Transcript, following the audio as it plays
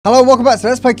Hello, welcome back to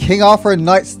Let's Play King Arthur and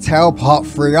Knight's Tale Part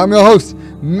 3. I'm your host,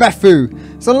 Methu.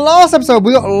 So in the last episode,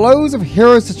 we got loads of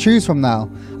heroes to choose from now.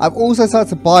 I've also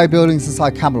started to buy buildings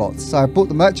inside Camelot. So I bought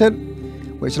the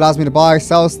Merchant, which allows me to buy,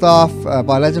 sell stuff,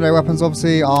 buy legendary weapons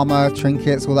obviously, armor,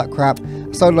 trinkets, all that crap.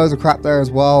 I sold loads of crap there as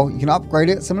well. You can upgrade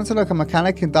it, similar to like a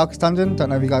mechanic in Darkest Dungeon. Don't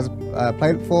know if you guys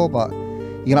played it before, but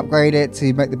you can upgrade it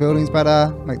to make the buildings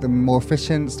better, make them more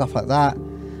efficient, stuff like that.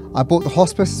 I bought the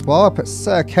Hospice as well. I put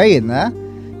Sir K in there.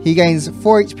 He gains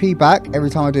 4 HP back every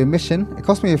time I do a mission. It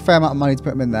cost me a fair amount of money to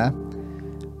put him in there.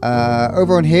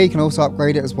 Over on here, you can also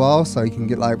upgrade it as well. So you can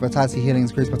get like vitality healing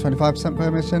increased by 25% per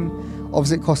mission.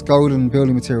 Obviously, it costs gold and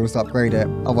building materials to upgrade it.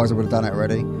 Otherwise, I would have done it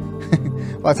already.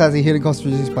 Vitality healing cost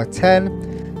reduced by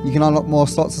 10. You can unlock more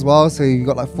slots as well. So you've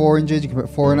got like 4 injured. You can put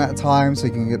 4 in at a time. So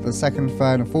you can get the second,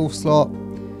 third, and fourth slot.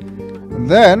 And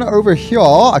then over here,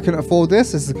 I couldn't afford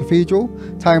this. This is a cathedral.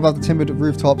 Towering above the timbered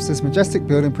rooftops, this majestic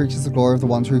building preaches the glory of the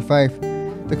one true faith.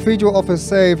 The cathedral offers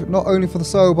save not only for the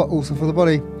soul, but also for the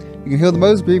body. You can heal the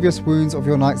most grievous wounds of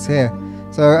your knights here.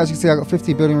 So as you can see, I got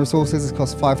 50 building resources. It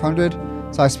costs 500.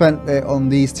 So I spent it on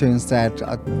these two instead.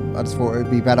 I just thought it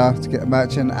would be better to get a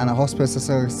merchant and a hospice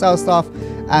to sell stuff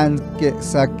and get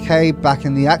Sir K back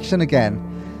in the action again.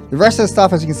 The rest of the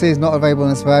stuff, as you can see, is not available in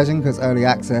this version because it's early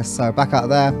access. So back out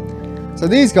there. So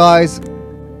these guys,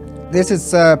 this is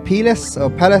Sir Pelis, or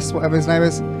Pelis, whatever his name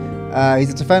is.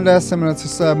 He's a defender, similar to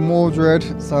Sir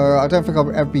Mordred. So I don't think I'll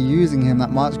ever be using him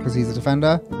that much because he's a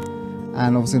defender.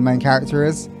 And obviously the main character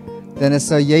is. Then there's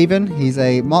Sir Yavin. He's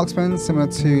a marksman, similar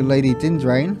to Lady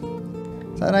Dindrain.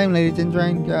 Is that her name, Lady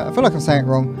Dindrain? Yeah, I feel like I'm saying it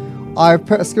wrong. I've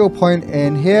put a skill point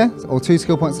in here, or 2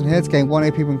 skill points in here to gain 1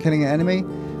 AP when killing an enemy.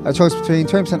 A choice between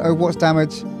 20% Overwatch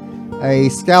damage, a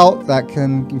scout that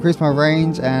can increase my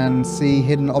range and see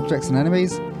hidden objects and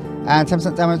enemies, and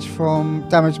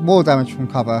 10% more damage from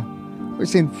cover, which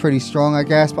seemed pretty strong, I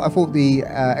guess. But I thought the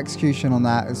execution on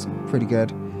that is pretty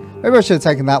good. Maybe I should have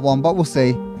taken that one, but we'll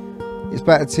see. It's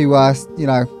better to you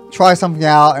know, try something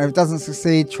out, and if it doesn't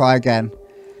succeed, try again.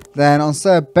 Then on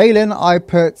Sir Balin, I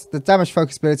put the damage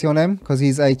focus ability on him because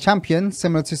he's a champion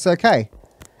similar to Sir K.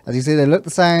 As you see, they look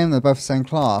the same. They're both the same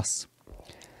class.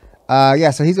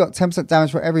 Yeah, so he's got 10%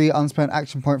 damage for every unspent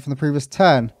action point from the previous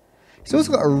turn. He's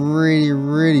also got a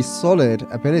really solid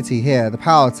ability here, the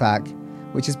power attack,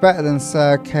 which is better than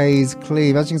Sir K's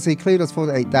cleave. As you can see, cleave does 4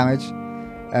 to 8 damage.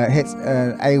 Hits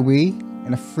an AoE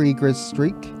in a 3 grid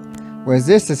streak, whereas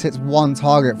this just hits 1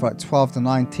 target for like 12 to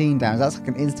 19 damage. That's like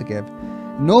an insta-give.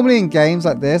 Normally in games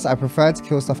like this, I prefer to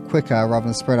kill stuff quicker rather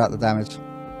than spread out the damage.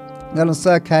 Then on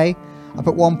Sir K, I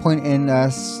put 1 point in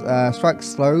strike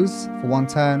slows for 1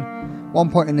 turn. 1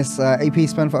 point in this AP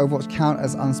spend for Overwatch count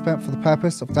as unspent for the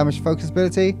purpose of damage focus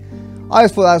ability. I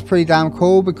just thought that was pretty damn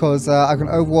cool because I can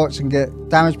Overwatch and get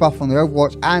damage buff on the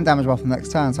Overwatch and damage buff on the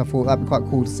next turn. So I thought that'd be quite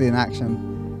cool to see in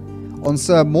action. On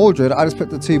Sir Mordred, I just put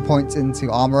the 2 points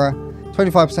into armorer.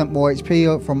 25% more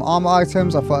HP from armor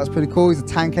items. I thought that's pretty cool. He's a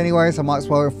tank anyway, so I might as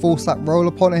well force that roll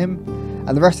upon him.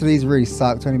 And the rest of these really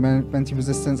suck. 20 Menti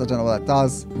resistance, I don't know what that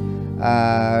does.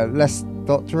 Less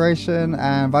dot duration,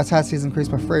 and vitality is increased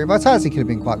by 3. Vitality could have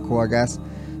been quite cool, I guess.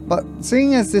 But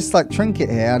seeing as this like trinket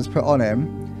here, I just put on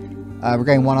him,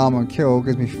 regain 1 armor and kill,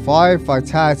 gives me 5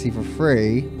 vitality for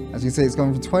free. As you can see, it's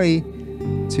going from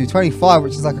 20 to 25,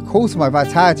 which is like a quarter of my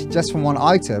vitality just from 1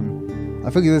 item.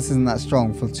 I figure this isn't that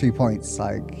strong for 2 points.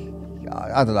 Like,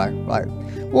 I don't know. Like,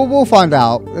 we'll find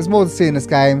out. There's more to see in this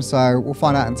game, so we'll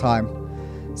find out in time.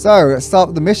 So let's start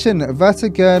with the mission,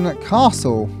 Vertigan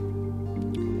Castle.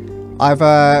 I've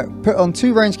put on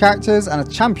 2 ranged characters and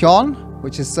a champion,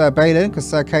 which is Sir Balin, because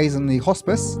Sir K's in the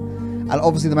hospice. And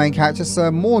obviously the main character, Sir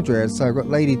Mordred. So I've got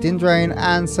Lady Dindrain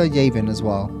and Sir Yavin as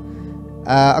well.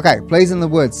 Okay, Blaze in the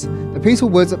Woods. The peaceful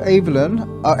woods of Avalon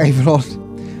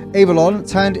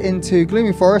turned into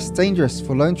gloomy forests, dangerous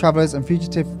for lone travellers and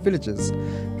fugitive villagers.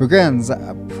 Brigands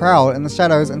prowl in the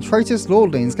shadows, and traitorous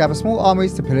lordlings gather small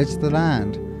armies to pillage the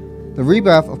land. The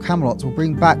rebirth of Camelot will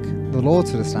bring back the law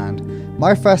to this land.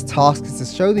 My first task is to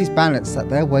show these bandits that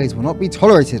their ways will not be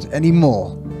tolerated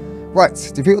anymore. Right,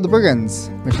 defeat all the brigands.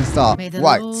 Mission start.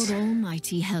 Right. Lord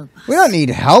Almighty help us. We don't need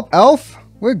help, elf.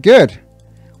 We're good.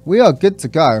 We are good to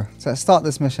go. So let's start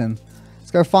this mission.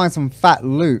 Let's go find some fat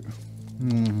loot.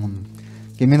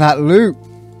 Give me that loot.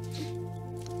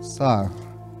 So,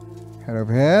 head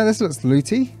over here. This looks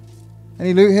looty.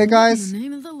 Any loot here, guys? In the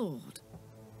name of the Lord.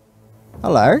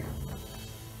 Hello.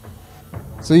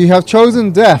 So you have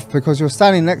chosen death because you're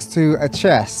standing next to a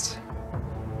chest.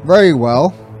 Very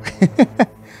well.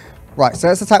 Right, so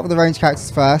let's attack with the ranged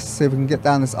characters first. See if we can get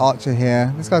down this archer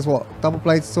here. This guy's what?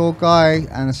 Double-bladed sword guy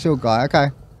and a shield guy. Okay.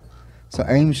 So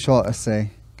aim shot, let's see.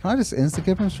 Can I just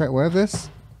insta-skip him straight away with this?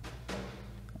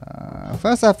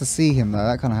 First I have to see him though,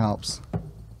 that kind of helps.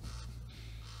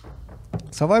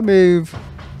 So if I move...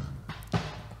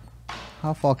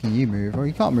 How far can you move? Well,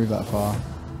 you can't move that far.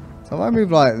 So if I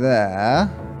move like there...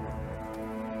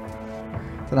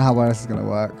 Don't know how well this is going to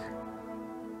work.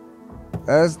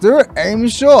 Let's do it. Aim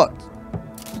shot.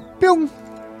 Boom.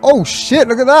 Oh shit,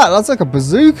 look at that. That's like a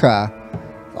bazooka.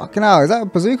 Fucking hell. Is that a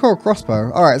bazooka or a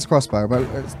crossbow? Alright, it's a crossbow, but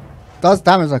it does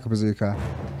damage like a bazooka.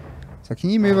 So can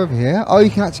you move over here? Oh, you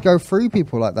can actually go through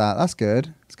people like that. That's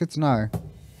good. It's good to know.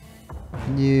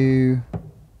 Can you...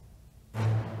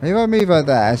 Maybe I move over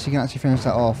there so you can actually finish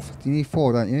that off. You need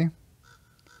 4, don't you?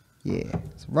 Yeah.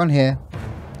 So run here.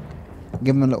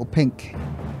 Give him a little pink.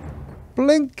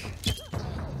 Blink.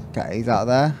 Okay, he's out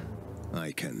there.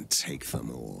 I can take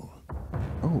them all.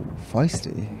 Oh,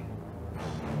 feisty.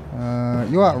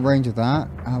 You're out of range of that.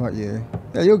 How about you?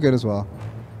 Yeah, you're good as well.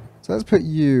 So let's put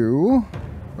you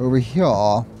over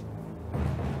here.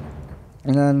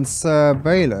 And then Sir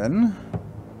Balin.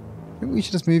 I think we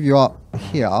should just move you up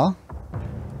here.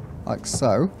 Like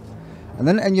so. And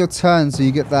then end your turn so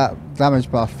you get that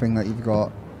damage buff thing that you've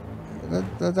got.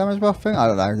 The damage buff thing? I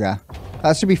don't know, yeah.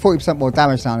 That should be 40% more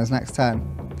damage now in his next turn.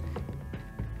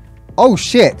 Oh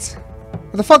shit!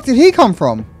 Where the fuck did he come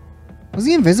from? Was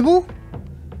he invisible?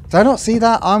 Did I not see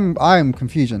that? I'm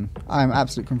confusion. I'm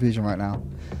absolute confusion right now.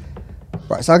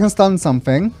 Right, so I can stun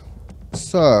something.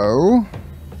 So...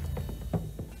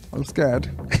 I'm scared.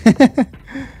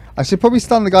 I should probably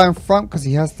stun the guy in front because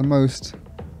he has the most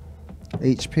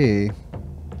HP.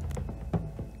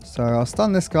 So I'll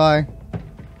stun this guy.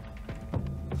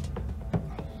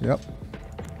 Yep.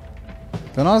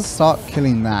 Then I'll start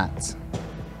killing that.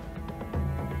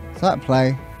 Is that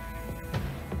play?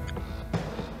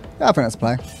 Yeah, I think that's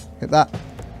play. Hit that.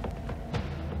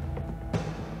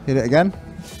 Hit it again.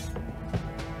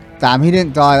 Damn, he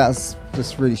didn't die. That's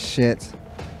just really shit.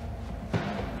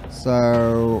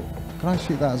 So, can I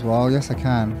shoot that as well? Yes, I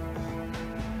can.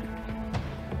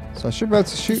 So I should be able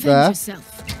to shoot there.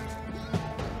 Yourself.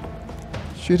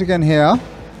 Shoot again here. Oh,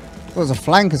 there's a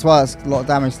flank as well. That's a lot of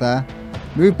damage there.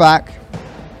 Move back.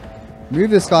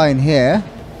 Move this guy in here.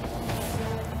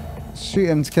 Shoot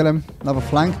him to kill him. Another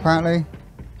flank, apparently.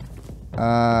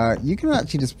 You can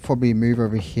actually just probably move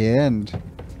over here and...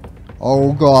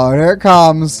 Oh god, here it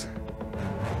comes.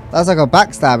 That's like a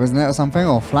backstab, isn't it? Or something,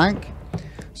 or flank.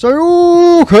 So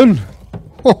you can...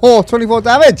 Oh, 24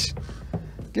 damage.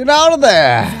 Get out of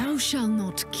there. Thou shalt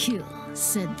not kill,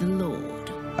 said the Lord.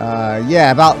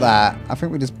 Yeah, about that. I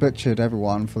think we just butchered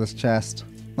everyone for this chest.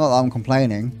 Not that I'm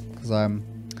complaining, because I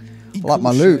like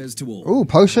my loot. Ooh,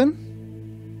 potion.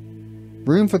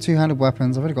 Room for 2-handed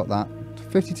weapons. I've already got that.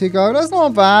 52 gold. That's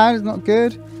not bad. It's not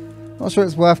good. Not sure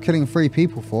it's worth killing 3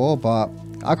 people for, but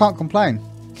I can't complain.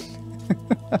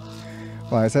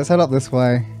 Right, so let's head up this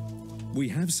way. We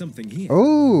have something here.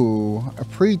 Ooh, a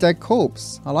pre-dead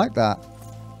corpse. I like that.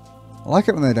 I like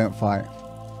it when they don't fight.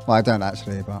 Well, I don't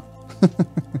actually, but...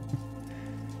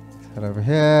 Head over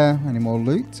here. Any more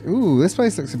loot? Ooh, this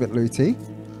place looks a bit looty.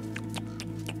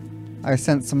 I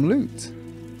sent some loot.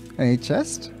 Any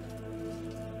chest?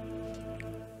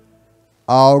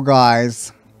 Oh,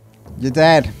 guys. You're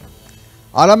dead.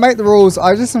 I don't make the rules.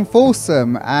 I just enforce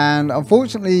them. And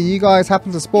unfortunately, you guys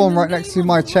happen to spawn right next to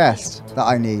my chest that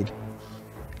I need.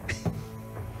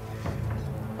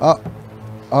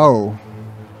 Oh.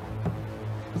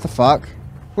 What the fuck?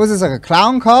 Was this like a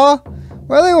clown car?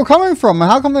 Where are they all coming from?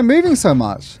 And how come they're moving so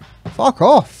much? Fuck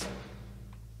off.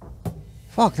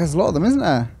 Fuck, there's a lot of them, isn't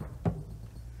there?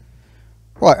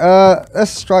 Right,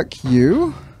 let's strike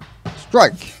you.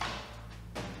 Strike.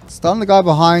 Stun the guy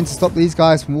behind to stop these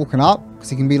guys from walking up, because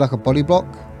he can be like a body block.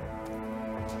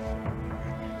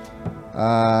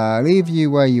 Leave you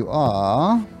where you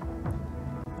are.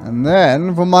 And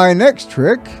then, for my next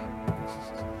trick,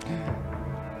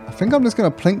 I think I'm just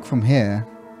going to plink from here.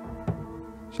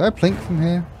 Should I plink from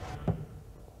here?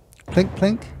 Plink,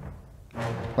 plink.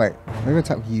 Wait, maybe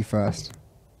attack you first.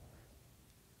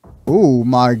 Oh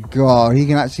my god, he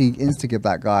can actually insta-give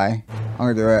that guy.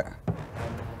 I'm going to do it.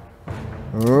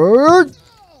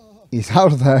 He's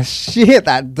out of there. Shit,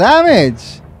 that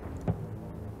damage!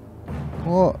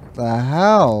 What the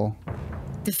hell?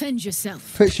 Defend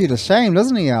yourself. Puts you to shame,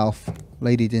 doesn't he, Alf?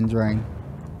 Lady Dindrain.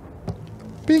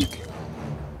 Pink.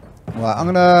 Right, I'm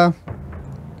gonna...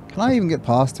 Can I even get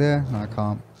past here? No, I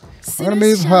can't. I'm gonna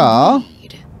move her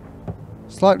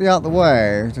slightly out the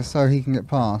way, just so he can get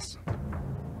past.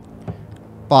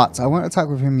 But I won't attack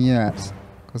with him yet.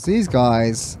 Because these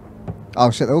guys... Oh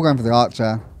shit, they're all going for the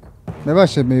archer. Maybe I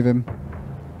should move him.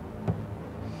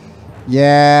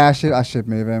 Yeah, I should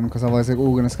move him because otherwise they're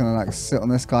all just gonna like sit on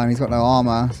this guy and he's got no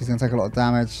armor, so he's gonna take a lot of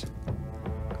damage.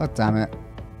 God damn it!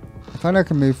 If only I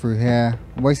can move through here.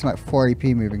 I'm wasting like 4 AP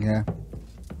moving here.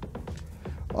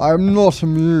 I'm not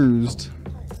amused.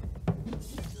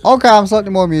 Okay, I'm slightly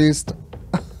more amused.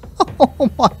 Oh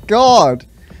my god!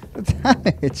 The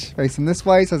damage! Facing this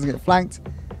way so it doesn't get flanked.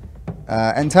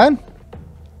 End turn.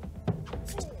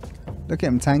 Look at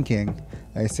him tanking.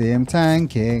 They see him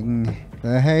tanking.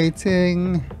 They're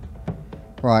hating.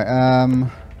 Right,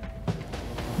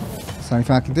 so the only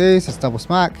thing I can do is just double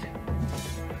smack.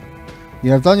 You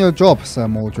have done your job, Sir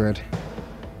Mordred.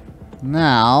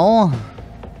 Now,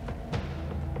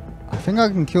 I think I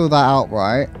can kill that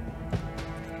outright.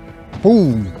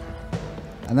 Boom.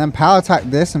 And then power attack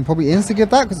this and probably insta-give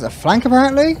that because it's a flank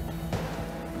apparently.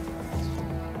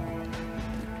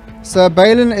 Sir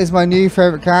Balin is my new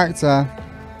favourite character.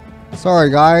 Sorry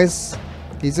guys.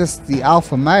 He's just the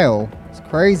alpha male. It's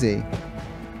crazy.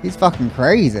 He's fucking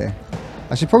crazy.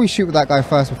 I should probably shoot with that guy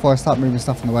first before I start moving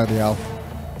stuff in the way of the elf.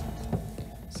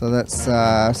 So let's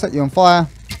set you on fire.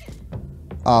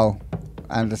 Oh.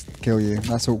 And just kill you.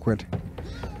 That's awkward.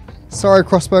 Sorry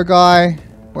crossbow guy.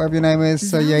 Whatever your name is,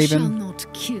 Sir Yaven. Thou shalt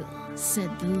not kill,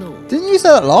 said the Lord. Didn't you say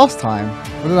that last time?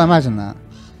 Or did I imagine that?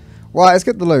 Right, let's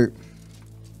get the loot.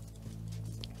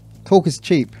 Talk is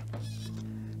cheap.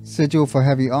 Sigil for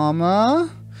heavy armor.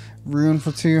 Rune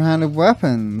for two-handed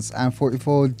weapons. And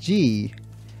 44G.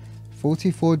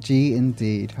 44G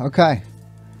indeed. Okay.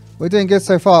 We're doing good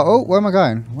so far. Oh, where am I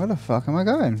going? Where the fuck am I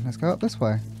going? Let's go up this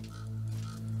way.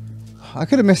 I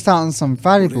could have missed out on some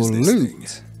valuable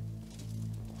loot.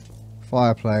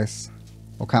 Fireplace.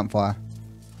 Or campfire.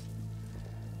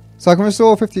 So I can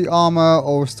restore 50 armor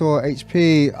or restore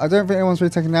HP. I don't think anyone's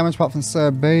really taking damage apart from Sir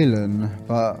Balin.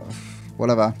 But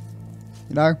whatever.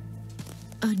 You know?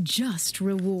 A just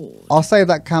reward. I'll save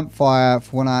that campfire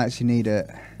for when I actually need it.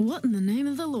 What in the name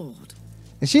of the Lord?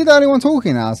 Is she the only one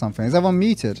talking now or something? Is everyone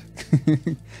muted?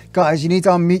 Guys, you need to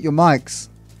unmute your mics.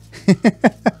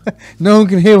 No one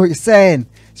can hear what you're saying.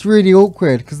 It's really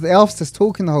awkward because the elf's just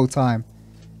talking the whole time.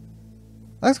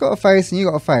 I've got a face and you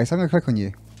got a face. I'm going to click on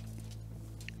you.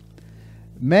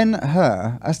 Men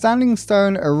Her, a standing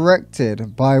stone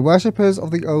erected by worshippers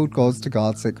of the old gods to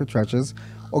guard sacred treasures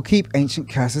or keep ancient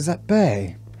curses at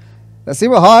bay. Let's see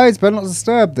what hides. Better not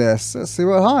disturb this. Let's see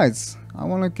what hides. I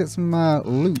want to get some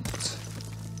loot.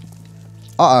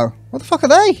 Uh-oh. What the fuck are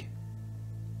they?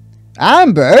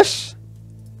 Ambush?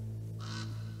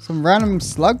 Some random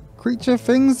slug creature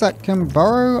things that can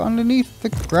burrow underneath the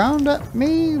ground at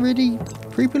me really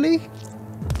creepily.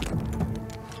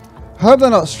 Hope they're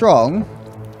not strong.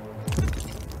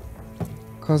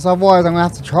 Because otherwise I'm going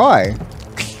to have to try.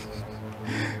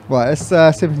 Right, let's see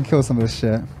if we can kill some of this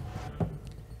shit.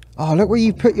 Oh, look where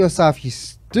you put yourself, you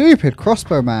stupid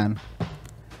crossbow man.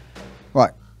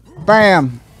 Right.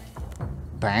 Bam.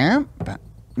 Bam. Bam.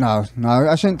 No,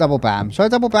 I shouldn't double bam. Should I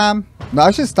double bam? No,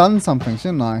 I should stun something,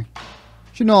 shouldn't I?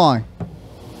 Shouldn't I?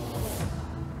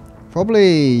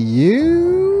 Probably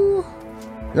you?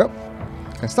 Yep.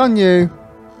 Okay, stun you.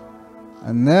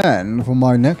 And then, for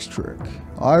my next trick,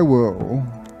 I will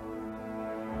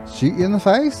shoot you in the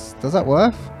face. Does that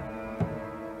work?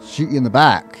 Shoot you in the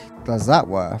back. Does that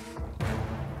work?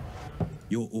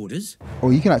 Your orders?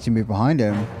 Oh, you can actually move behind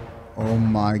him. Oh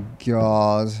my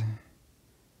god.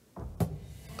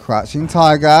 Crouching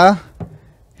tiger.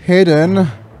 Hidden.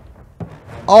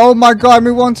 Oh my god, I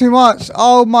moved one too much.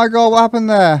 Oh my god, what happened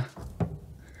there?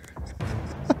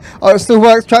 Oh, it still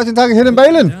works. Crouching tiger, hidden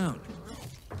Balin.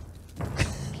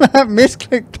 That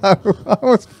misclicked though. I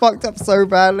was fucked up so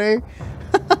badly.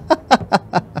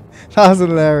 That was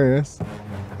hilarious.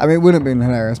 I mean, it wouldn't have been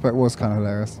hilarious, but it was kind of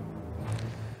hilarious.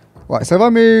 Right, so if I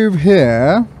move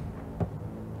here,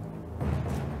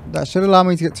 that should allow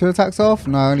me to get 2 attacks off.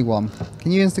 No, only 1.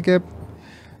 Can you insta-gib?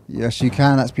 Yes, you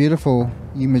can. That's beautiful.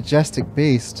 You majestic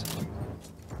beast.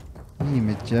 You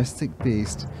majestic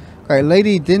beast. Okay,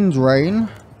 Lady Dindrain.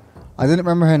 I didn't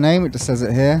remember her name. It just says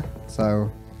it here.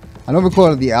 So, I normally call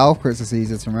her the elf because it's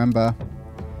easier to remember.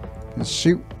 Let's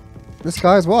shoot this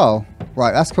guy as well.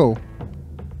 Right, that's cool.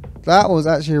 That was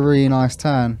actually a really nice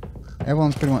turn.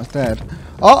 Everyone's pretty much dead.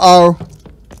 Uh-oh!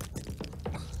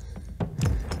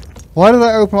 Why did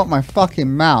I open up my fucking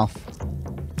mouth?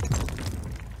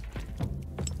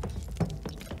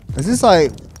 Is this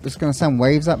like just gonna send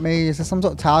waves at me? Is this some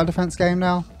sort of tower defense game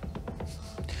now?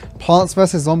 Plants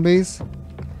versus zombies?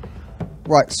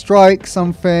 Right, strike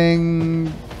something.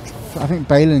 I think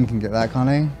Balin can get that, can't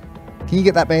he? Can you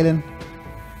get that, Balin?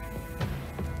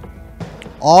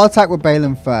 I'll attack with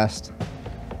Balin first.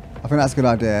 I think that's a good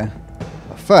idea.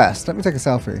 But first, let me take a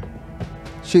selfie.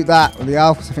 Shoot that with the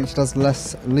elf because I think she does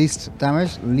least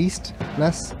damage.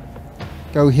 Less.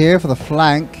 Go here for the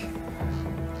flank.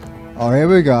 Oh, here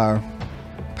we go.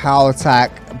 Power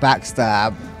attack,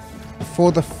 backstab.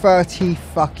 For the 30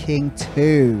 fucking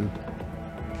 2.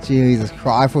 Jesus Christ,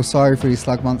 I feel sorry for these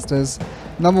slug monsters.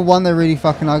 Number 1, they're really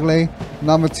fucking ugly.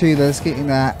 Number 2, they're just getting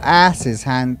their asses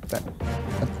handed.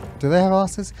 Do they have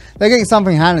asses? They're getting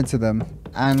something handed to them.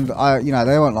 And, you know,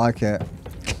 they won't like it.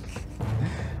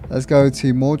 Let's go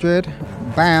to Mordred.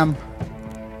 Bam.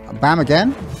 Bam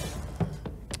again.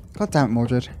 God damn it,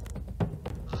 Mordred.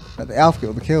 Let the elf get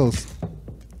all the kills.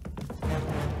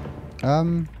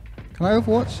 Can I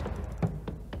overwatch?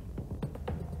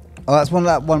 Oh, that's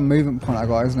that one movement point I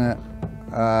got, isn't it?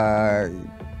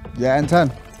 Yeah,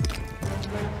 N10.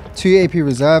 2 AP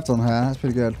reserved on her. That's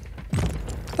pretty good.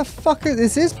 What the fuck is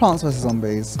this? Is Plants vs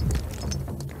Zombies?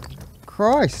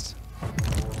 Christ.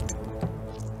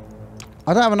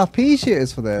 I don't have enough pea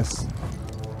shooters for this.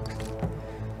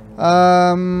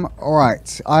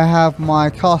 Alright. I have my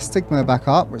cast Stigma back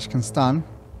up, which can stun.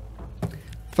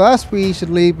 First, we should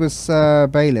lead with Sir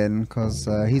Balin, because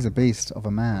he's a beast of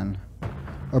a man.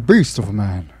 A beast of a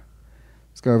man.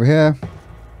 Let's go over here.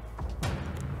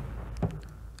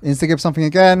 Insta-give something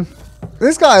again.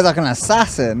 This guy is like an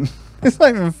assassin. It's not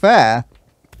even fair.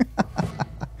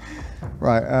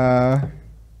 Right,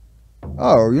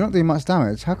 oh, you're not doing much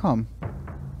damage. How come?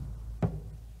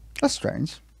 That's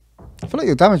strange. I feel like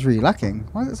your damage is really lacking.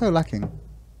 Why is it so lacking?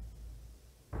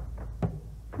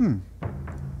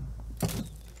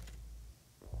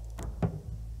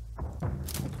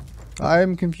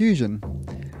 I'm confusion.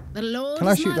 Can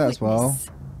I shoot that as well?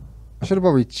 I should have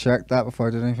probably checked that before I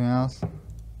did anything else.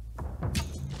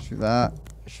 Shoot that.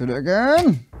 Shoot it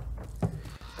again.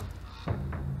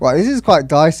 Right, this is quite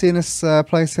dicey in this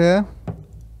place here.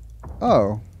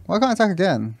 Oh, why can't I attack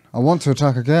again? I want to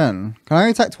attack again. Can I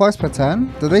only attack twice per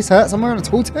turn? Did they say that somewhere in a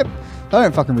tooltip? I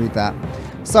don't fucking read that.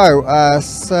 So,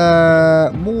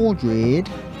 Sir Mordred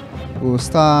will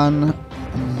stun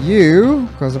you,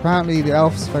 because apparently the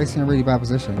elf's facing a really bad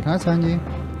position. Can I turn you?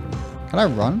 Can I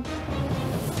run?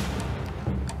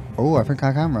 Oh, I think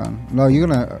I can run. No, you're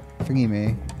gonna thingy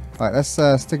me. Right, let's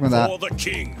stigma that. For the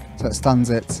king. So it stuns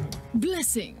it.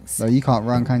 Blessings. No, you can't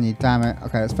run, can you? Damn it.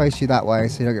 Okay, let's face you that way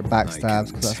so you don't get backstabs,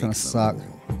 because that's gonna suck.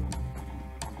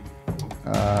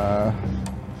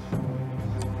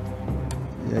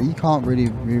 Yeah, you can't really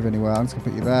move anywhere. I'm just gonna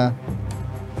put you there.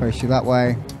 Face you that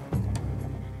way.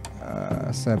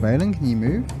 Sir Balin, can you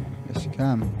move? Yes, you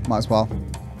can. Might as well.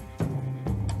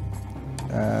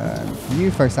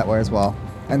 You face that way as well.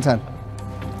 N10.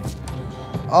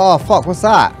 Oh, fuck, what's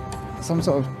that? Some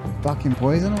sort of fucking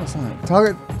poison or what's that?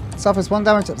 Target suffers 1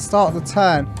 damage at the start of the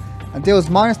turn and deals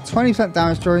minus 20%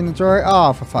 damage during the duration.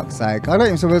 Oh, for fuck's sake. I don't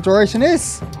even know what the duration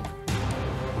is.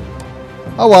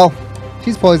 Oh well.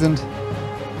 She's poisoned.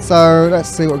 So, let's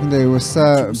see what we can do with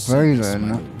Sir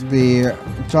Balin, the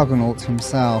Juggernaut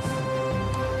himself.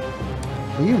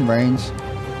 Are you in range?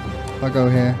 If I go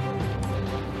here,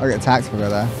 I get attacked if I go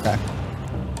there. Okay.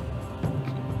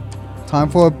 Time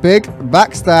for a big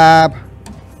backstab.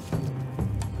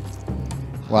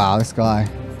 Wow, this guy.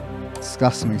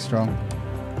 Disgustingly strong.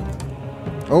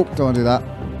 Oh, don't want to do that.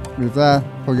 Move there.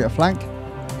 Probably get a flank.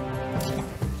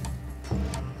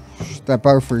 They're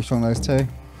both really strong, those two.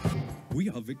 We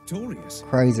are victorious.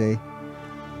 Crazy.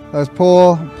 Those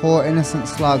poor innocent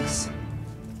slugs.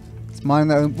 It's mine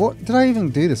though. What did I even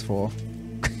do this for?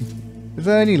 Is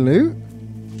there any loot?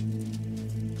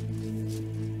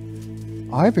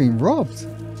 I've been robbed.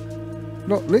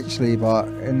 Not literally, but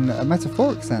in a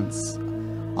metaphoric sense.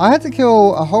 I had to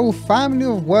kill a whole family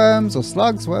of worms or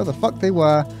slugs, whatever the fuck they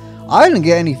were. I didn't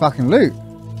get any fucking loot.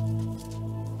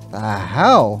 The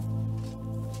hell?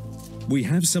 We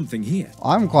have something here.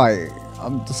 I'm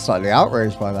just slightly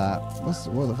outraged by that.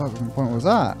 What the fucking point was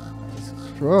that?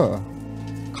 Sure.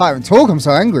 Can't even talk, I'm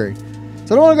so angry.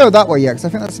 So I don't want to go that way yet, because I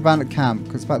think that's a bandit camp,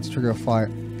 because it's about to trigger a fight.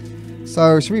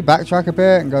 So, should we backtrack a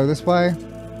bit and go this way?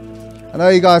 I know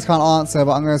you guys can't answer,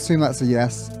 but I'm going to assume that's a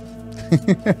yes.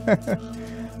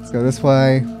 Let's go this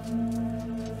way.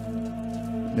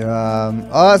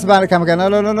 Oh, that's a bandit camp again. No.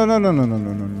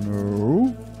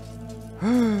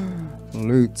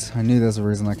 Loot. I knew there's a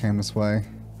reason I came this way.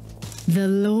 The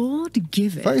Lord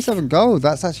giveth. 37 gold.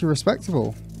 That's actually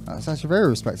respectable. That's actually very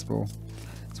respectable.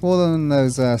 It's more than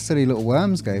those silly little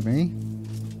worms gave me.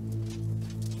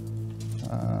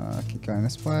 Keep going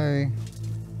this way.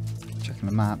 Checking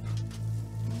the map.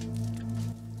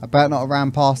 I better not have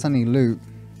ran past any loot.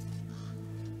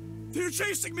 They're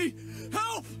chasing me!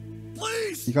 Help!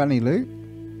 Please! You got any loot?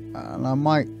 And I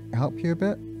might help you a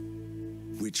bit.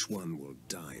 Which one will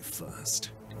die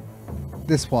first?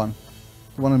 This one.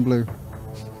 The one in blue.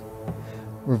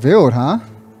 Revealed, huh?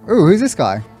 Ooh, who's this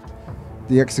guy?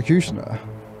 The Executioner.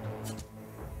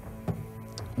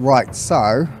 Right,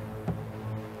 so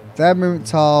their movement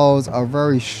tiles are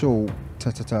very short.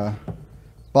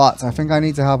 But I think I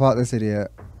need to help out this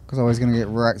idiot, because I was going to get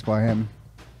wrecked by him.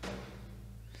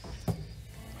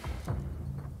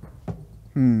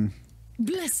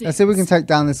 Blessings. Let's see if we can take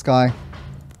down this guy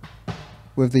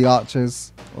with the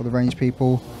archers or the ranged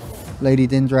people. Lady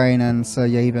Dindrain and Sir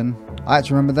Yavin. I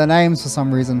actually remember their names for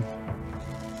some reason.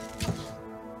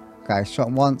 Okay, shot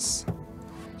him once.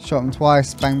 Shot him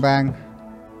twice. Bang, bang.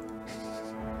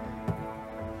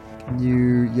 Can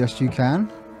you... Yes, you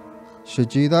can.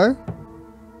 Should you, though?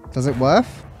 Does it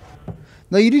worth?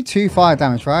 No, you do 2 fire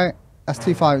damage, right? That's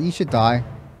 2 fire. You should die.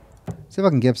 See if I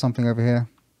can give something over here.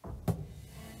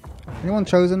 Anyone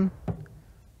chosen?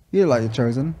 You look like you're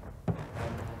chosen.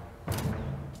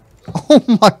 Oh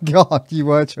my god, you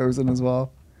were chosen as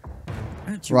well.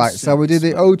 Right, so we do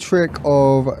the old trick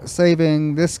of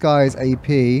saving this guy's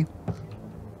AP.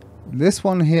 This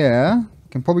one here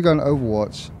can probably go in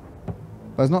Overwatch.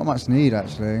 But there's not much need,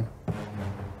 actually.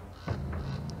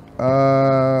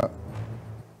 I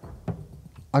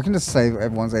can just save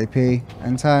everyone's AP.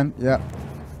 End turn, yep.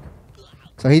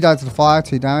 So he died to the fire,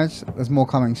 2 damage. There's more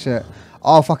coming, shit.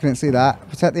 Oh, fucking didn't see that.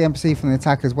 Protect the NPC from the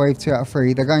attackers, wave 2 out of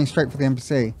 3. They're going straight for the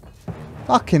NPC.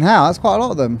 Fucking hell, that's quite a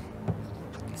lot of them.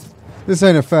 This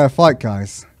ain't a fair fight,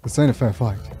 guys. This ain't a fair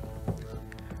fight.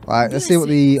 Right, let's see what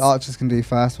the archers can do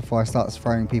first before I start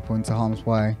throwing people into harm's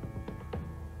way.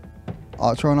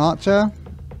 Archer on archer.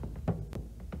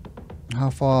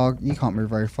 How far? You can't move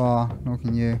very far, nor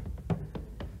can you.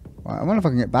 Right, I wonder if I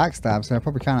can get backstab, so I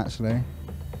probably can actually.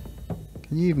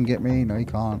 Can you even get me? No, you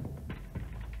can't.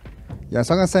 Yeah,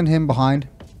 so I'm going to send him behind.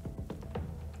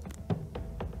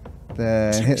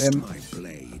 Then hit him.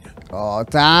 Oh,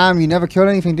 damn. You never killed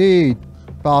anything, dude.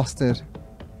 Bastard.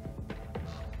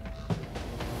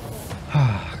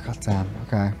 God damn.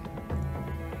 Okay.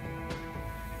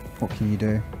 What can you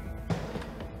do?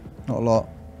 Not a lot.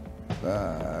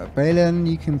 Balin,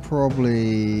 you can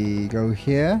probably go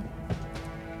here.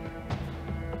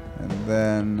 And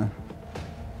then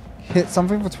hit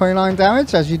something for 29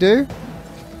 damage, as you do.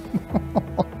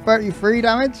 33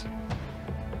 damage?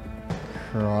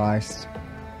 Christ.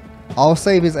 I'll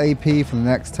save his AP for the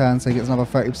next turn so he gets another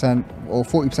 30% or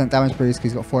 40% damage boost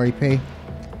because he's got 4 AP. Get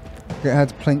her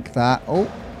to plink that. Oh.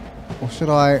 Or should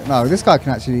I? No, this guy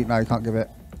can actually... No, you can't give it.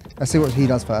 Let's see what he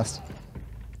does first.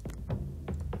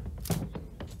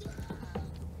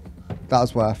 That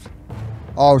was worth.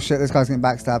 Oh shit, this guy's getting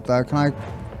backstabbed though. Can I?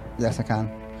 Yes, I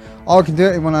can. Oh, I can do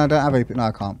it when I don't have AP. No,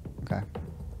 I can't. Okay.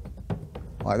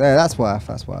 Right there, that's worth.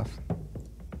 That's worth.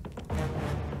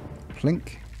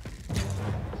 Plink.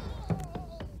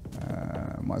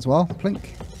 Might as well. Plink.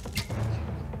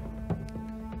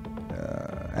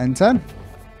 End turn.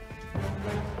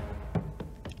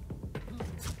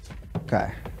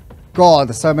 Okay. God,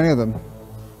 there's so many of them.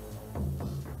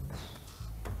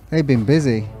 They've been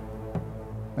busy.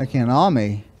 Making an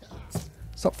army.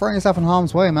 Stop throwing yourself in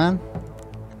harm's way, man.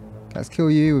 Okay, let's kill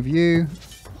you with you.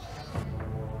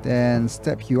 Then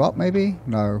step you up, maybe?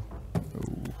 No.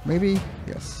 Ooh, maybe?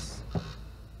 Yes.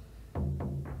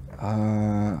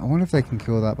 I wonder if they can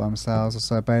kill that by themselves. Or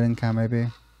so Balin can, maybe.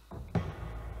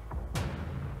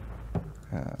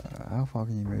 How far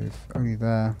can you move? Only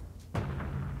there.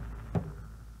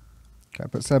 Okay,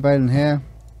 put Sir Balin here.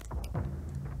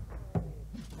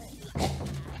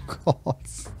 God.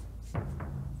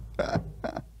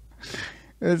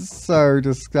 It's so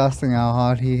disgusting how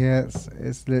hard he hits.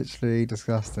 It's literally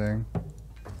disgusting.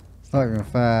 It's not even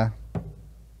fair.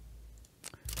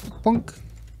 Bonk.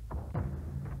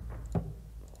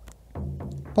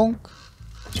 Bonk.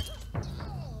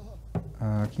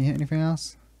 Can you hit anything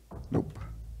else? Nope.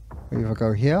 Maybe if I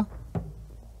go here.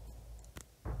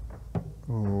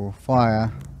 Oh,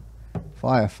 fire.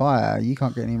 Fire, fire. You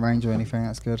can't get any range or anything.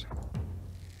 That's good.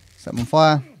 Set him on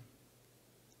fire.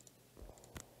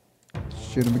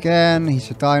 Shoot him again. He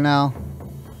should die now.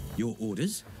 Your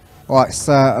orders? Alright,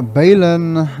 so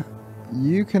Balin,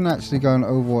 you can actually go and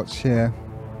Overwatch here.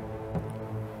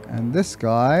 And this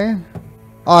guy...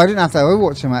 Oh, I didn't have to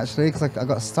Overwatch him actually, because I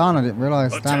got stunned. I didn't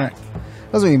realise. Damn it.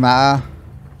 Doesn't really matter.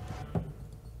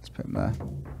 Let's put him there.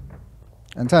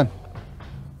 And turn.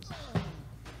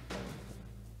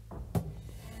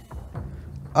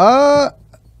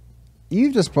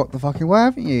 You've just blocked the fucking way,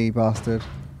 haven't you, you bastard?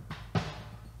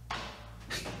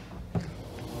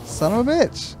 Son of a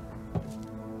bitch.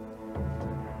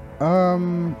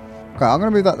 Okay, I'm gonna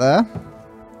move that there.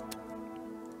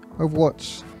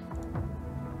 Overwatch.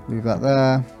 Move that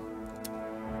there.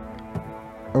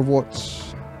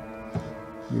 Overwatch.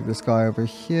 Move this guy over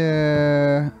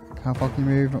here. How far can you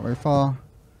move? Not very far.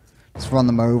 Just run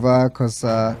them over because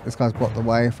this guy's blocked the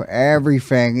way for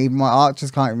everything. Even my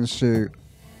archers can't even shoot.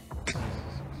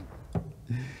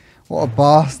 What a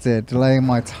bastard. Delaying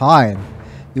my time.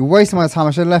 You're wasting my time.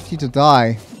 I should have left you to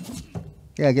die.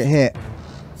 Yeah, get hit.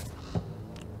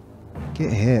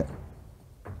 Get hit.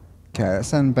 Okay, let's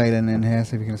send Balin in here.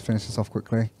 See if we can just finish this off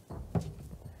quickly.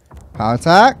 Power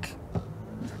attack.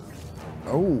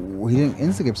 Oh, he didn't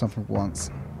insta-give something for once.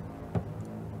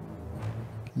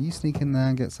 Can you sneak in there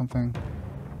and get something?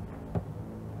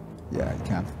 Yeah, you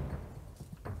can.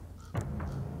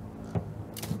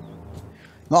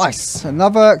 Nice!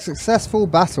 Another successful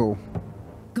battle.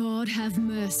 God have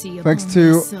mercy upon Thanks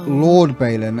to my soul. Lord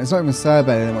Balin. It's not even Sir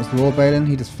Balin, it's Lord Balin.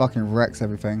 He just fucking wrecks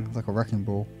everything. It's like a wrecking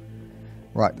ball.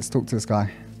 Right, let's talk to this guy.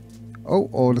 Oh,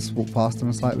 or just walk past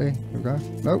him slightly. Here we go.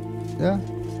 Nope. Yeah.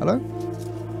 Hello?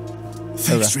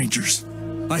 Thanks, strangers.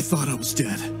 I thought I was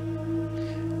dead.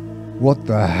 What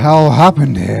the hell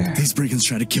happened here? These brigands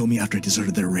tried to kill me after I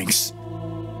deserted their ranks.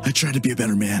 I tried to be a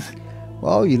better man.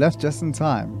 Well, you left just in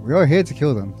time. We are here to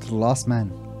kill them, to the last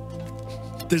man.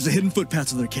 There's a hidden footpath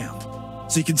to their camp,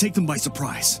 so you can take them by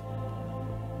surprise.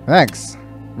 Thanks,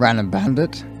 random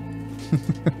bandit.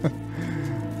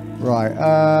 Right,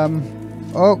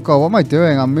 oh god, what am I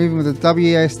doing? I'm moving with the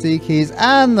WASD keys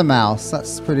and the mouse.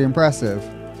 That's pretty impressive.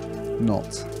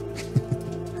 Not.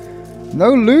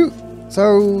 No loot?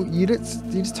 So, you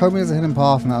just told me there's a hidden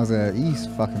path and that was it. You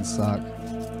fucking suck.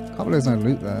 Can't believe there's no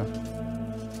loot there.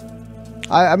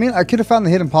 I mean, I could have found the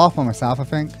hidden path by myself, I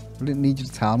think. I didn't need you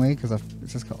to tell me because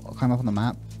it's just come up on the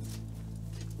map.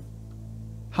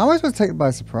 How am I supposed to take it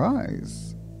by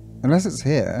surprise? Unless it's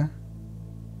here.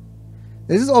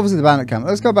 This is obviously the bandit camp.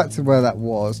 Let's go back to where that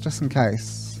was, just in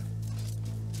case.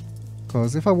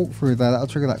 Because if I walk through there, that'll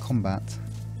trigger that combat.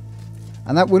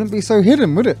 And that wouldn't be so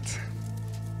hidden, would it?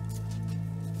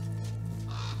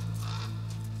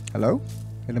 Hello?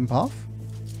 Hidden path?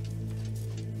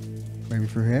 Maybe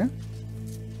through here?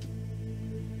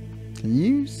 Can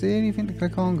you see anything to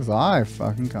click on? Because I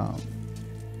fucking can't.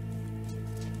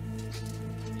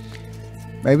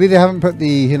 Maybe they haven't put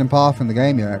the hidden path in the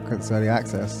game yet because it's early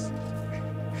access.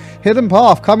 Hidden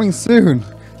path coming soon,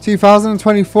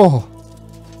 2024.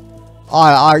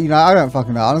 You know, I don't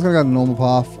fucking know. I'm just gonna go the normal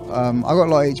path. I've got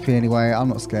a lot of HP anyway. I'm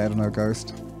not scared of no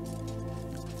ghost.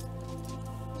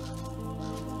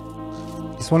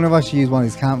 Just wondering if I should use one of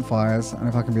these campfires and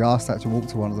if I can be asked to actually walk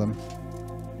to one of them.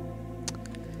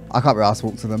 I can't be asked to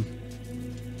walk to them.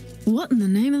 What in the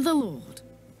name of the Lord?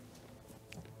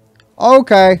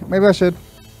 Okay, maybe I should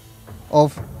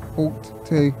have walked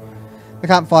to the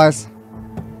campfires.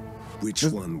 Which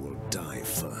one will die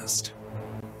first?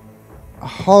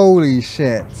 Holy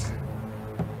shit.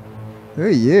 Who are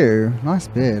you? Nice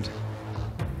beard.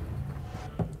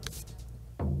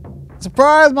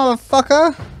 Surprise,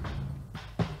 motherfucker!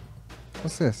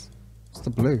 What's this? What's the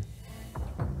blue?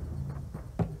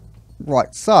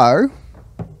 Right, so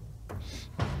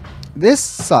this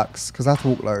sucks because I have to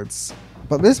walk loads.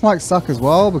 But this might suck as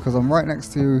well because I'm right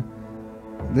next to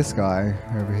this guy,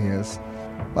 whoever he is.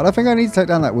 But I think I need to take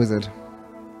down that wizard.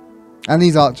 And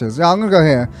these archers. Yeah, I'm going to go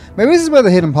here. Maybe this is where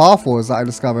the hidden path was that I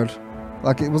discovered.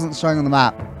 Like, it wasn't showing on the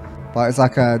map. But it's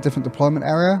like a different deployment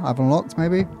area I've unlocked,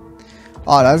 maybe.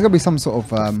 Oh, there's going to be some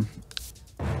sort of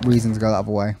reason to go that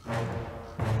other way.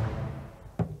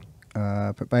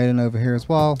 Put Balin over here as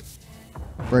well.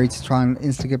 Ready to try and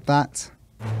insta-give that.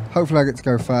 Hopefully I get to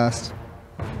go first.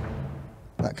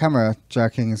 That camera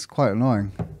jerking is quite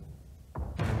annoying.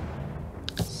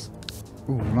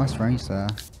 Ooh, nice range there.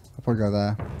 I'll probably go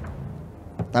there.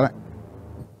 Damn it.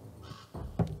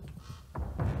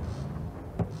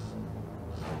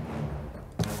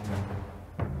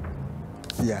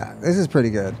 Yeah, this is pretty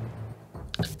good.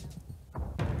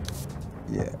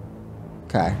 Yeah.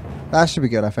 Okay. That should be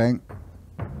good, I think.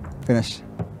 Finish.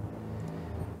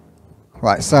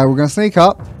 Right, so we're going to sneak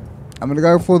up. I'm going to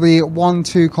go for the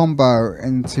 1-2 combo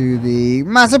into the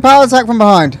massive power attack from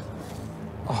behind.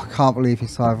 Oh, I can't believe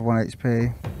he's tied for 1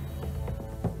 HP.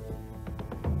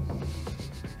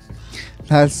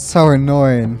 That's so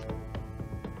annoying.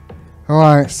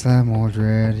 Alright, Sir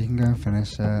Mordred, you can go and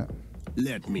finish it.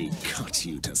 Let me cut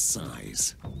you to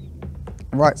size.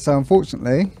 Right, so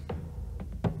unfortunately...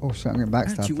 Oh shit, I'm getting At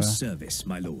backstabbed your there. service,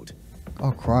 my lord.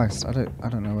 Oh Christ, I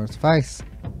don't know where to face.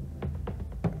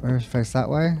 Where to face that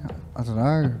way? I don't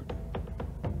know.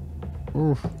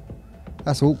 Oof.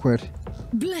 That's awkward.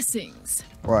 Blessings.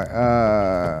 Right,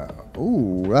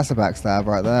 ooh, that's a backstab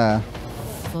right there.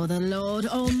 For the Lord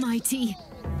Almighty.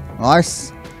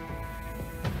 Nice.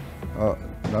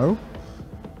 No?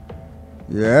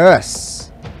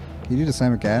 Yes! Can you do the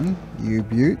same again? You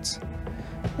beaut?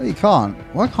 No, you can't.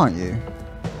 Why can't you?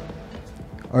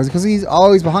 Oh, is it because he's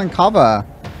behind cover?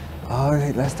 Oh, they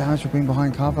hit less damage for being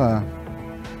behind cover.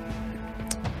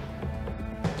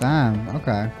 Damn,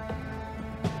 okay.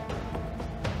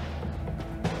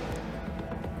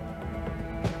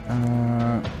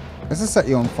 Let's just set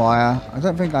you on fire. I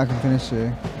don't think I can finish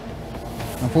you.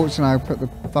 Unfortunately, I put the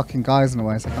fucking guys in the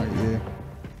way, so I can't get you.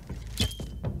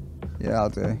 Yeah, that'll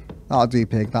do. That'll do,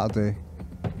 pig. That'll do.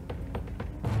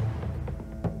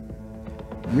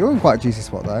 You're in quite a juicy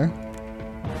spot, though.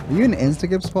 Are you in an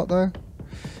insta-give spot, though?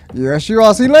 Yes, you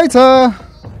are. See you later!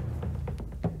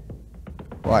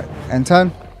 Right, end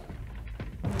turn.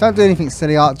 Don't do anything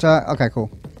silly, Archer. Okay, cool.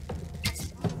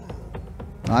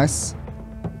 Nice.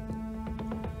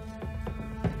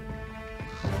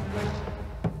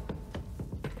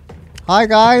 Hi,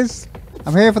 guys.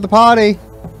 I'm here for the party.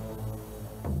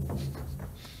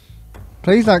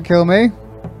 Please don't kill me.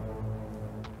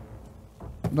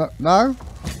 No, no.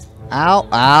 Ow,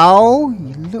 ow,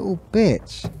 you little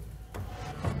bitch.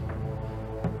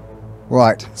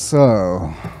 Right,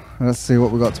 so let's see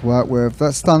what we got to work with.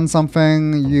 Let's stun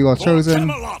something. You are chosen.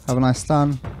 Have a nice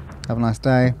stun. Have a nice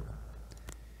day.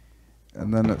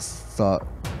 And then let's start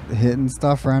hitting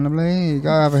stuff randomly. Here you go,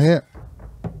 have a hit.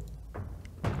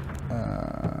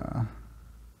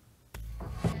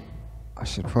 I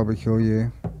should probably kill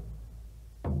you.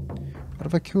 What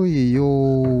if I kill you?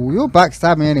 You'll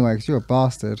backstab me anyway because you're a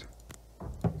bastard.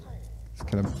 Let's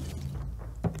kill him.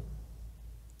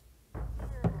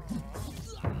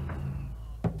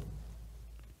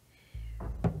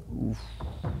 Oof.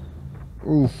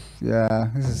 Oof. Yeah,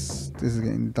 this is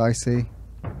getting dicey.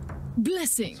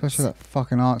 Blessings. Especially that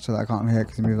fucking archer that I can't hit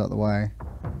because he moved out the way.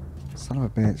 Son of a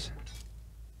bitch.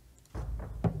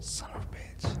 Son of a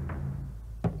bitch.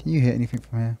 Can you hit anything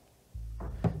from here?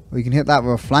 Well, you can hit that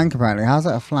with a flank apparently. How's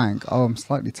that a flank? Oh, I'm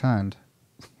slightly turned.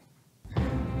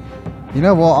 You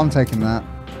know what? I'm taking that.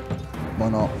 Why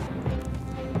not?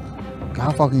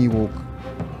 How far can you walk?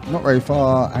 Not very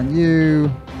far. And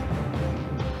you...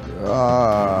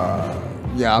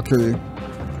 yeah, I'll kill you.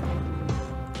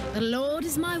 The Lord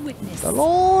is my witness. The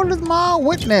Lord is my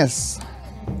witness.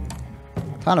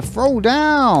 Time to throw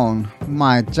down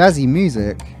my jazzy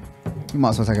music. You might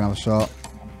as well take another shot.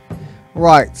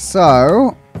 Right,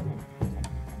 so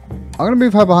I'm going to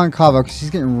move her behind cover because she's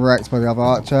getting wrecked by the other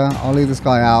archer. I'll leave this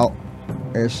guy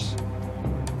out-ish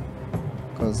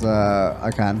because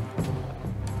I can.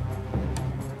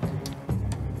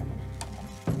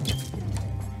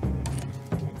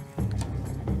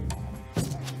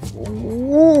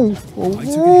 Ooh,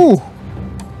 ooh.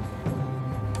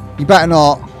 You better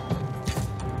not.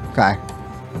 Okay.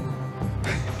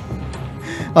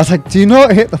 I was like, do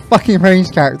not hit the fucking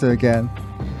ranged character again.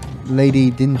 Lady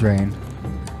Dindrain.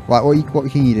 Right, what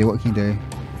can you do? What can you do?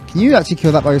 Can you actually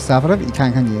kill that by yourself? I don't think you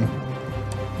can you?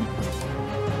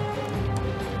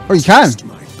 Oh, you can!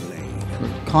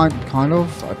 Kind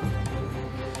of.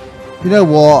 You know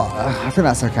what? I think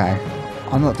that's okay.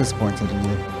 I'm not disappointed in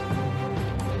you.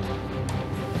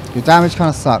 Your damage kind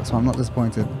of sucks, but I'm not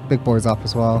disappointed. Big boy's up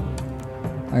as well.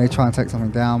 I need to try and take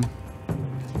something down.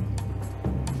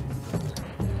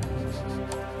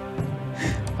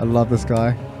 I love this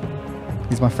guy.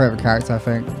 He's my favourite character, I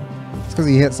think. It's because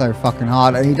he hits so fucking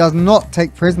hard and he does not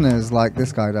take prisoners like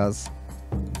this guy does.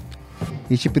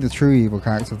 He should be the true evil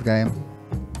character of the game.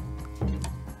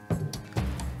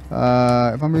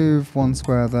 If I move one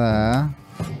square there...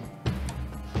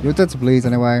 You're dead to bleed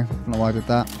anyway. I don't know why I did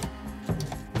that.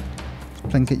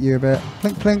 Plink at you a bit.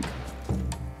 Plink, plink.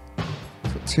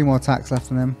 He's got 2 more attacks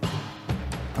left on him.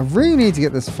 I really need to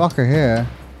get this fucker here.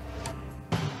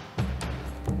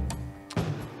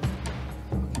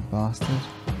 Fucking bastard.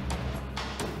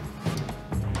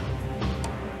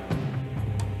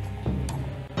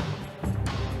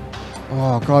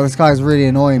 Oh god, this guy's really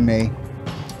annoying me.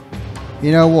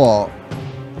 You know what?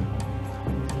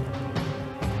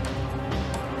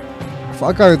 If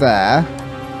I go there...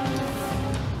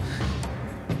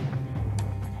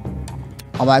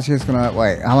 I'm actually just gonna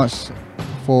wait. How much?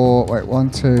 4. Wait, 1,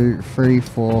 2, 3,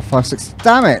 4, 5, 6.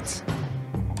 Damn it!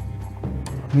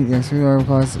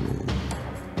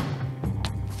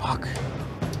 Fuck.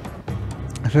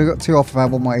 I should have got 2 off if I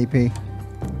had 1 more AP.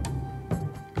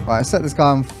 Right, I set this guy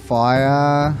on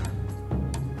fire.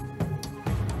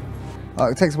 Oh,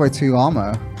 it takes away 2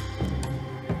 armor.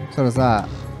 So does that.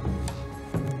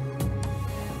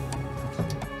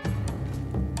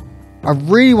 I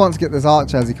really want to get this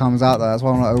archer as he comes out there. That's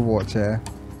why I want to Overwatch here.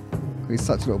 He's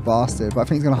such a little bastard. But I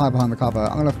think he's going to hide behind the cover.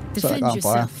 I'm going to set that guy on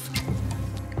fire.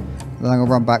 Then I'm going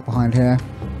to run back behind here.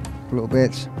 A little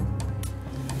bitch.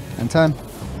 And turn.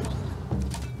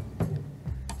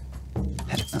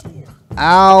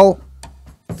 Ow.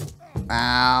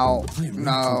 Ow.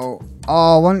 No.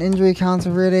 Oh, one injury counter,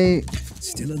 really?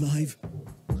 Still alive,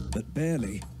 but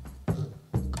barely.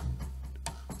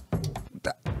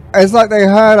 It's like they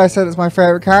heard I said it's my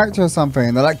favourite character or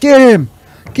something. They're like, get him!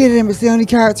 Get him! It's the only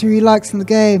character he likes in the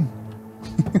game.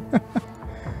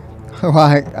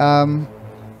 Alright,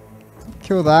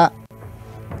 kill that.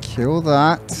 Kill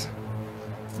that.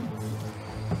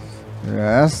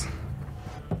 Yes.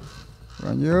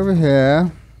 Run you over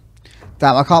here.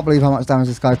 Damn, I can't believe how much damage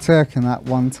this guy took in that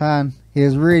one turn. He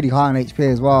is really high on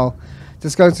HP as well.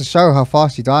 Just goes to show how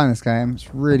fast you die in this game.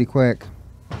 It's really quick.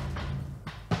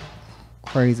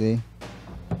 Crazy.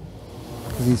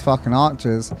 Because these fucking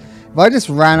archers. If I just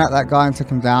ran at that guy and took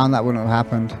him down, that wouldn't have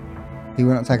happened. He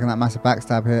wouldn't have taken that massive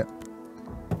backstab hit.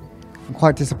 I'm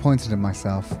quite disappointed in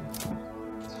myself.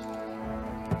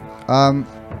 Why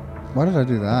did I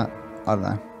do that? I don't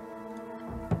know.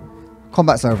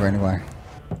 Combat's over anyway.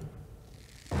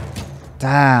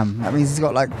 Damn, that means he's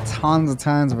got like tons of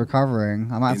turns of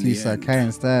recovering. I might have to use K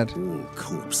instead. All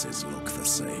corpses look the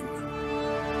same.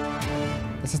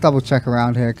 Let's just double check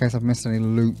around here in case I've missed any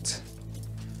loot.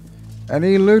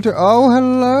 Any loot? Oh,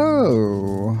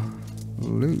 hello.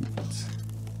 Loot.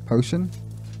 Potion.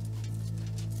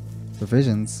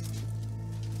 Provisions.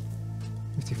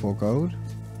 54 gold.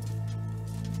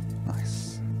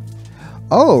 Nice.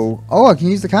 Oh, I can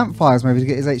use the campfires maybe to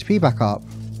get his HP back up.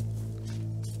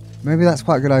 Maybe that's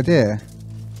quite a good idea.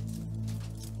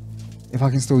 If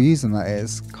I can still use them, that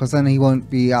is. Because then he won't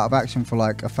be out of action for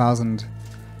like 1,000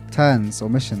 turns or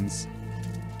missions.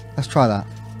 Let's try that.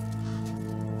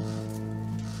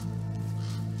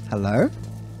 Hello?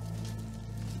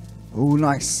 Oh,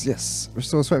 nice. Yes.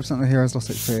 Restores 20% of the hero's lost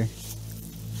HP.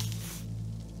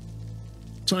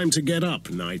 Time to get up,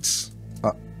 knights.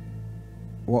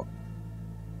 What?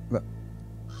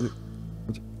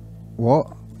 What?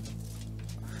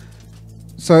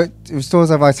 So it restores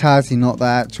their vitality, not their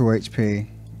actual HP.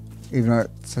 Even though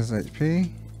it says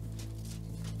HP.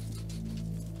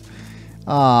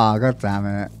 Ah, god damn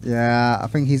it. Yeah, I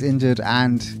think he's injured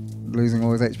and losing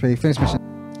all his HP. Finish mission.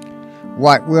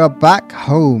 Right, we are back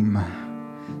home.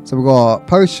 So we got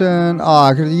potion. Oh,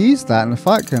 I could have used that in the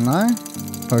fight, couldn't I?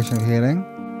 Potion of healing.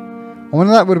 I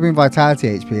wonder if that would have been vitality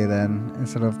HP then,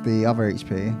 instead of the other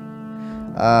HP.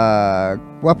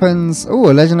 Weapons.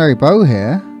 Oh, a legendary bow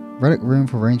here. Relic room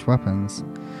for ranged weapons.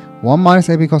 1 minus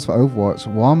AP cost for Overwatch.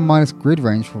 1 minus grid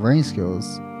range for range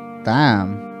skills.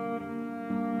 Damn.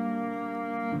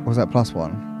 Or was that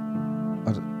 +1?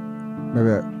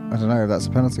 Maybe, I don't know if that's a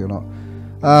penalty or not.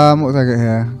 What was I get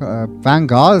here? Got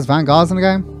Vanguard. Is Vanguard's in the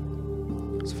game?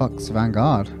 What the fuck's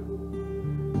Vanguard?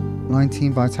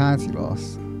 19 vitality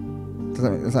loss.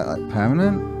 Is that like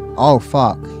permanent? Oh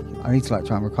fuck. I need to like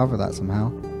try and recover that somehow.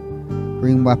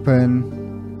 Green weapon.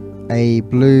 A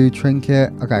blue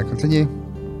trinket. Okay, continue.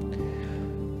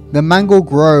 The Mangle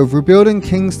Grove. Rebuilding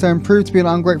Kingstone proved to be an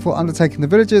ungrateful undertaking. The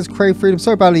villagers crave freedom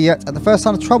so badly, yet at the first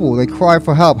sign of trouble they cry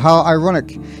for help. How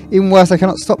ironic. Even worse, they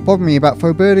cannot stop bothering me about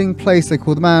forbidding place they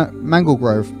call the Mangle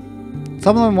Grove.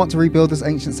 Some of them want to rebuild this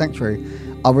ancient sanctuary.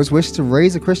 Others wish to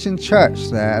raise a Christian church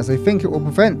there, as they think it will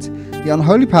prevent the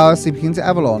unholy power seeping into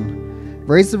Avalon.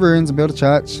 Raise the ruins and build a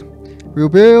church.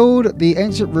 Rebuild the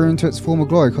ancient ruin to its former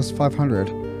glory. Costs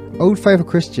 500. Old Faith or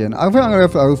Christian? I think I'm going to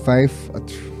go for Old Faith.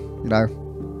 You know,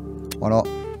 why not?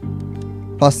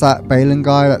 Plus that Balin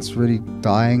guy that's really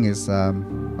dying is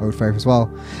Old Faith as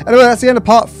well. Anyway, that's the end of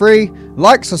part 3.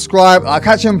 Like, subscribe. I'll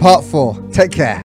catch you in part 4. Take care.